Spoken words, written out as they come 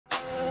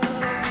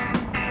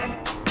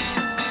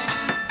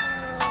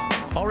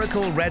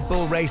Oracle Red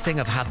Bull Racing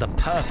have had the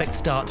perfect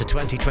start to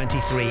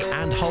 2023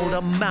 and hold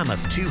a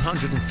mammoth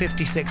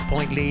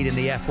 256-point lead in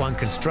the F1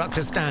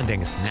 Constructor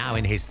standings. Now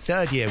in his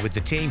third year with the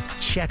team,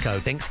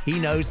 Checo thinks he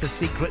knows the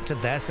secret to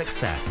their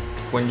success.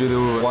 When you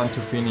do want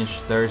to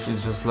finish, there is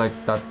just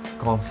like that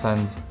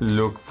constant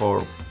look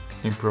for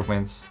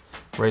improvements,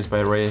 race by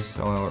race,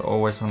 or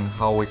always on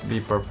how we can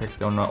be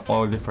perfect on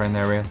all different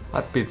areas.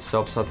 At pit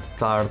stops, at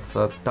starts,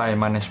 at time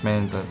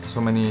management, so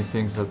many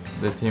things that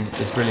the team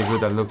is really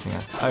good at looking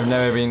at. I've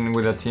never been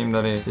with a team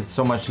that it's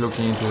so much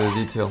looking into the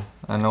detail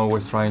and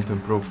always trying to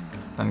improve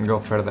and go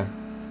further.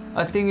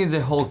 I think it's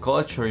the whole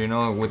culture, you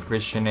know, with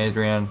Christian,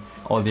 Adrian,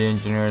 all the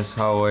engineers,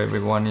 how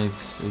everyone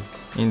is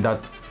in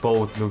that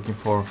boat looking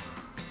for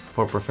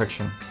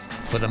perfection.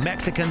 For the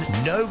Mexican,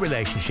 no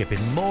relationship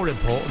is more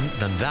important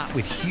than that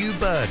with Hugh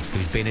Bird,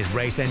 who's been his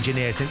race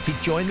engineer since he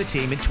joined the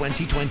team in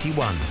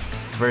 2021.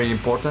 It's very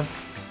important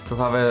to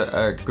have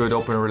a good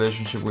open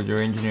relationship with your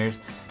engineers,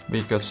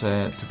 because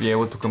to be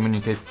able to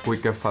communicate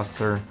quicker,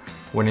 faster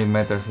when it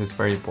matters is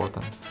very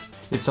important.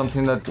 It's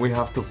something that we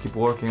have to keep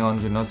working on,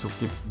 you know, to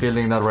keep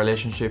building that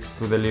relationship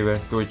to deliver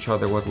to each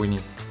other what we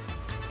need.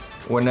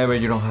 Whenever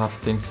you don't have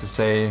things to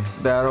say,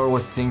 there are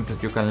always things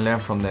that you can learn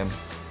from them,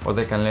 or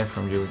they can learn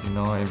from you, you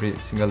know, every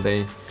single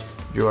day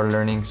you are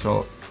learning,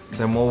 so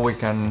the more we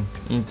can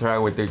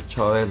interact with each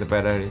other, the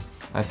better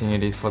I think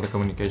it is for the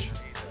communication.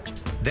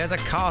 There's a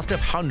cast of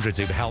hundreds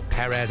who've helped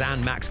Perez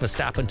and Max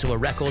Verstappen to a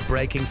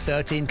record-breaking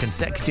 13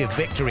 consecutive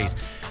victories,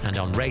 and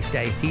on race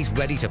day, he's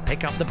ready to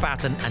pick up the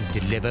baton and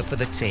deliver for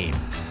the team.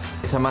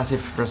 It's a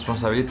massive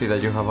responsibility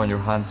that you have on your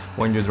hands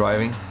when you're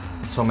driving.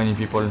 So many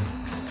people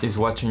is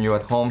watching you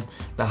at home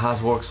that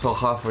has worked so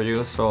hard for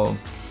you, so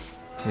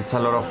it's a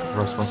lot of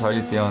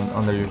responsibility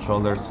under your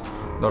shoulders,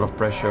 a lot of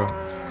pressure,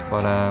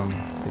 but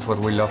it's what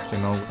we love, you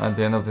know. At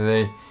the end of the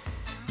day,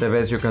 the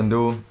best you can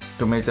do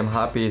to make them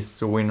happy is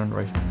to win on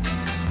race.